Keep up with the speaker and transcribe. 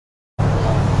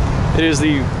It is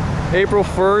the April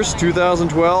 1st,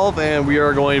 2012, and we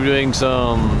are going to be doing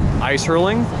some ice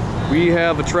hurling. We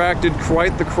have attracted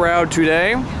quite the crowd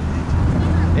today,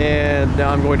 and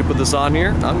now I'm going to put this on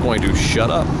here. I'm going to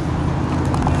shut up.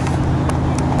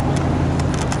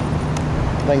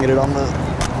 If I can get it on the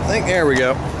thing, there we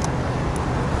go.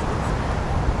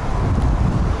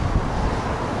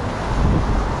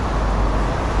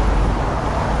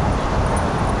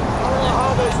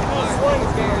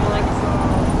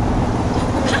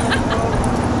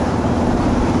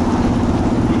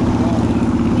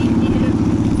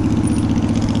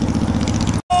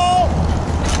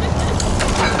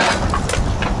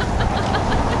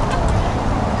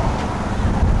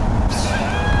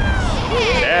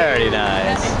 Very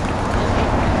nice.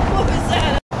 What was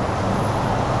that?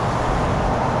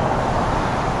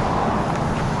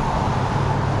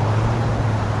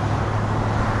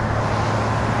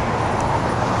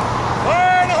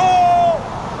 Fire in the hole!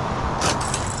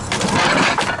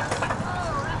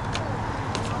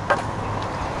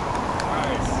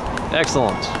 Nice.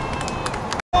 Excellent.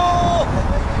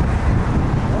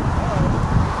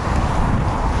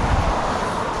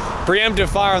 Preemptive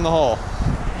fire in the hole.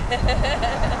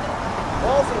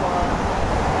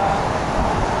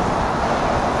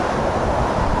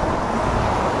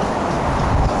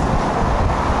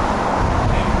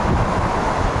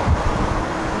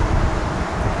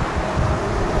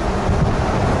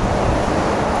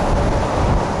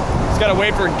 It's got to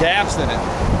wait for gaps in it.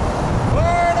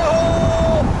 Fire in the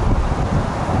hole!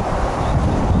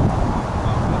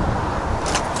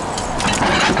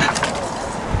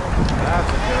 That's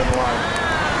a good one.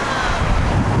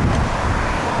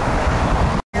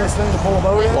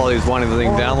 While he's winding the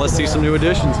thing down, let's see some new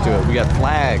additions to it. We got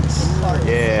flags.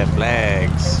 Yeah,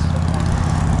 flags.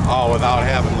 Oh, without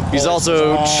having the He's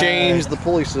also changed the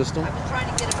pulley system.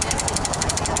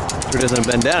 So it doesn't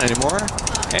bend down anymore.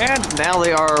 And now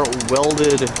they are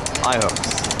welded eye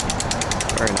hooks.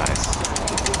 Very nice.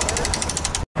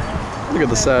 Look at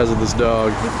the size of this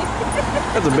dog.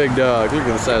 That's a big dog. Look at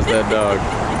the size of that dog.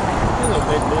 Hello,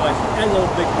 big boy. Hello,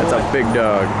 big boy. That's a big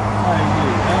dog.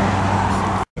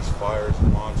 Fires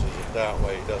and launches it that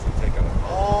way. He doesn't take it.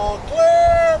 All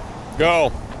clear!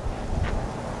 Go.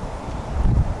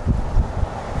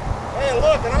 Hey,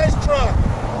 look, an ice truck.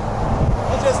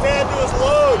 I'll just add to his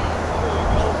load.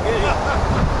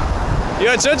 You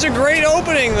had such a great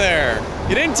opening there.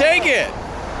 You didn't take it.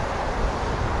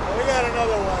 Oh, we got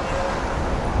another one.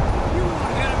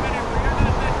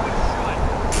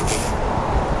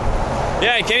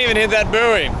 Yeah, you can't even hit that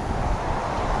buoy. I'm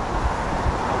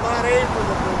not aiming for the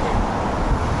buoy.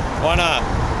 Why not?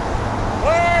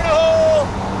 Fire in the hole!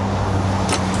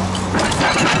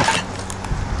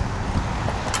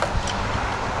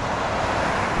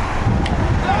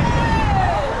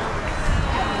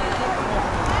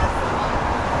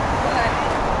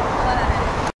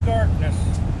 Darkness.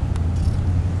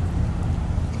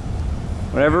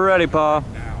 Whenever you're ready, Pa.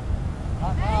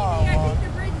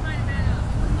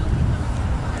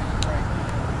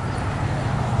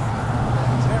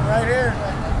 Right here.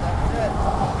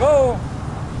 Go.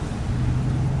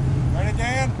 Ready,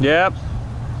 Dan? Yep.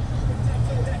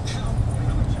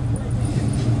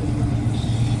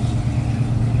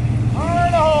 Fire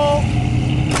in the hole!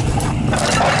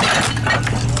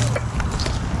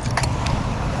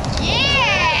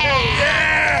 Yeah!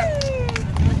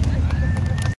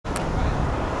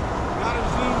 Got him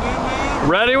zoomed in, man?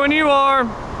 Ready when you are.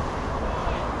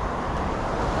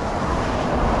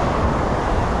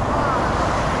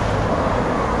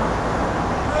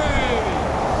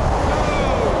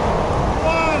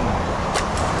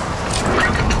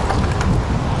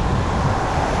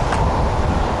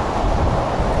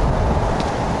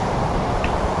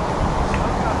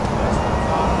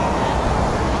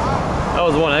 That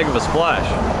was one heck of a splash.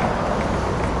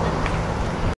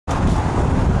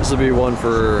 This will be one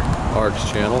for Ark's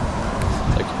channel.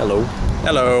 Like, hello.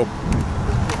 Hello.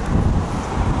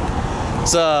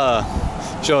 Let's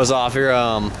show us off here.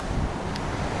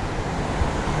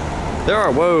 There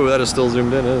are, whoa, that is still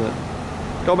zoomed in, isn't it?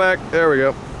 Go back, there we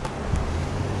go.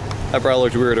 That probably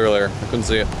looked weird earlier. I couldn't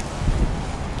see it.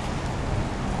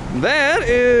 That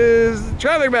is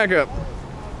traffic backup.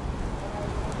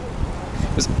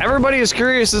 Because everybody is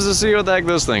curious as to see what the heck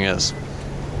this thing is.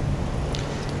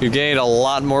 You've gained a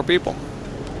lot more people.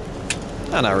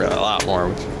 Not really a lot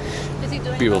more. Is he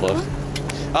doing People though.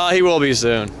 He will be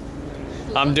soon.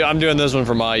 I'm doing this one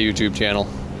for my YouTube channel.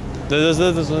 This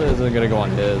isn't gonna go on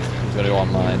his. It's gonna go on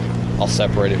mine. I'll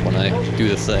separate it when I do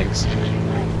the things.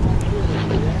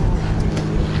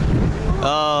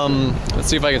 Let's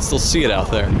see if I can still see it out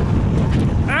there.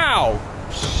 Ow!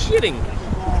 Shitting.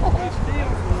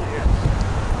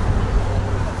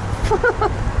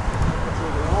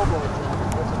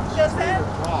 Does that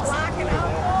block it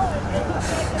out?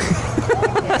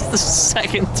 That's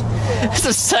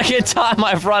the second time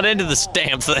I've run into this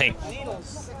damn thing.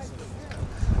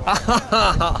 My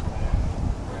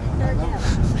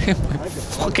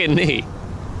fucking knee.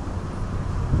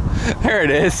 There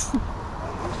it is. So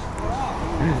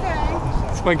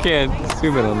I can't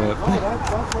zoom in on that.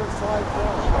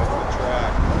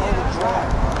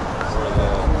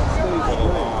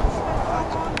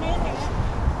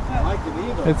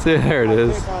 It's it. There it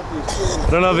is. I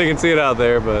don't know if you can see it out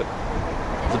there, but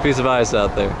there's a piece of ice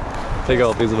out there. Big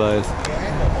old piece of ice.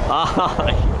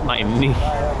 Ah, my knee.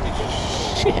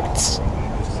 Shit.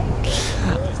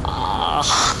 Ah.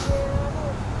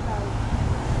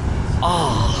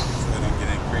 Ah. They don't get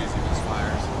any crazy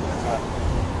misfires.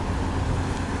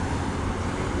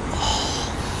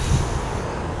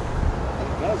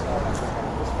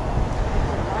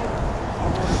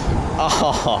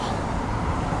 Oh.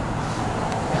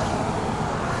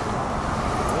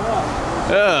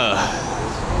 Ugh.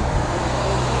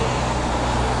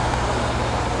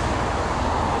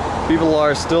 People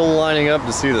are still lining up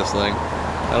to see this thing.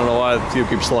 I don't know why the queue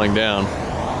keeps slowing down.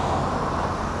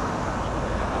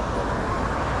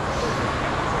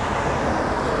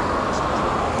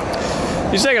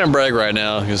 He's taking a break right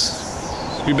now because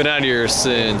we've been out here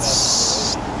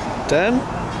since 10.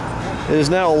 It is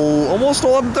now almost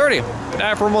 11:30.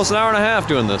 After almost an hour and a half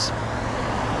doing this.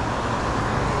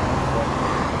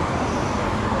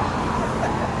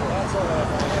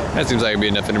 That seems like it'd be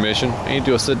enough intermission. I need to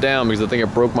do a sit down because I think I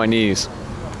broke my knees.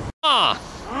 Ah!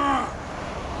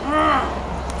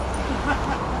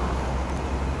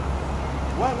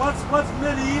 What's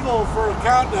medieval for a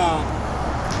countdown?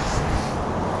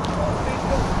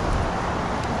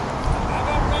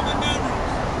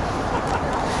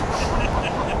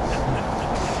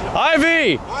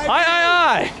 Ivy!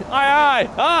 Aye!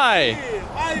 Ivy!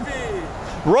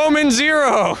 Roman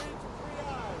 0!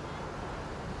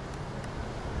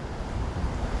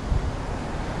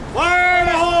 Fire in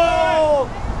the hole!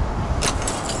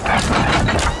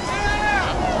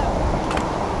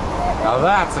 Now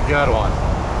that's a good one.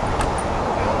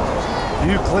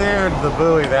 You cleared the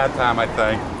buoy that time, I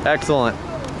think. Excellent.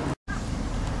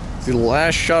 The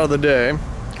last shot of the day,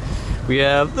 we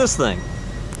have this thing.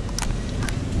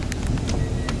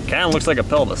 Kind of looks like a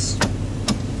pelvis.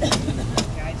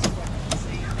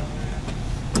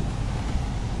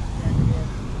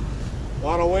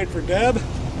 Want to wait for Deb?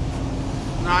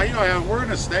 Nah, you know, we're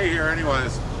gonna stay here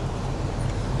anyways.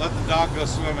 Let the dog go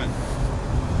swimming.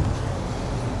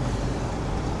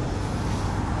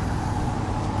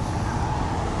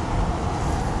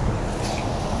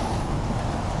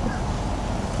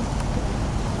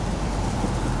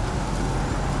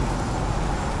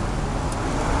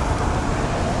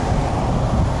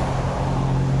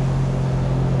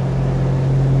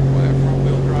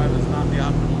 Front-wheel drive is not the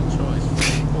optimal choice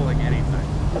for pulling anything.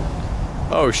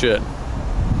 Oh shit.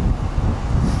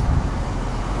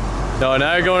 No,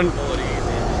 now you're going.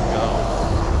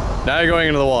 Now you're going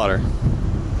into the water.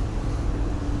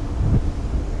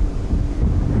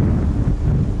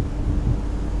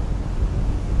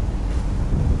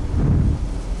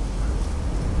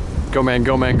 Go man,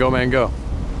 go man, go man, go.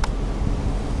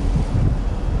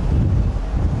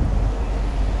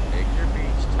 Take your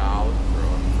beach towel,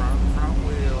 throw it front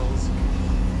wheels.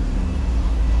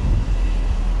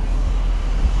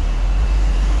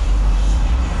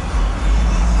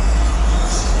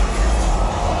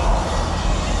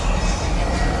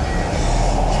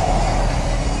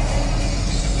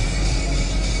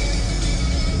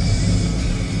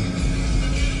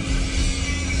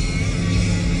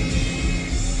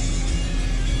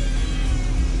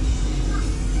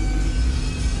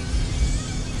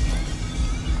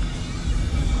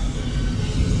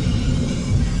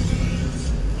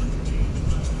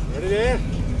 Ready, Dan?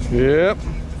 Yep.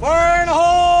 Fire in the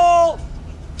hole!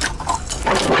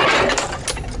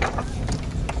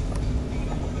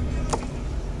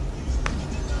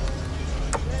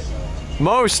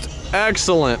 Most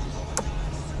excellent.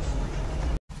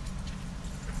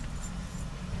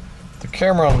 The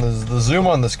camera on this, the zoom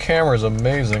on this camera is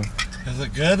amazing. Is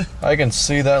it good? I can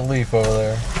see that leaf over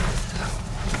there.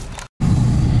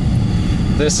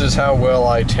 This is how well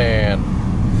I tan.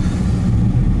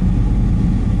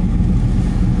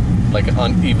 Like an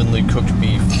unevenly cooked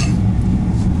beef.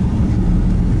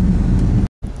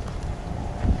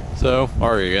 So,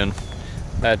 Ari again.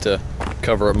 I had to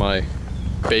cover up my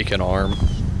bacon arm.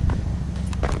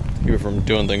 Keep it from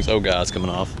doing things. Oh god, it's coming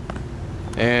off.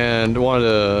 And wanted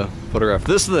to photograph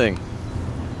this thing.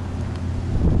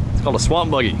 It's called a swamp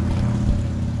buggy.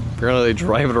 Apparently they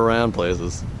drive it around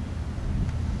places.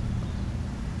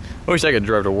 I wish I could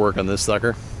drive to work on this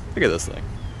sucker. Look at this thing.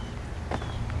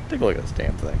 Take a look at this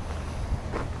damn thing.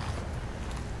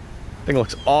 Thing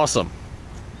looks awesome.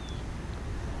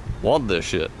 Want this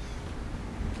shit.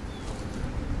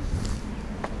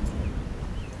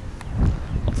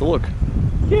 Let's look.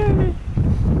 Yay!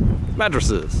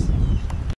 Mattresses.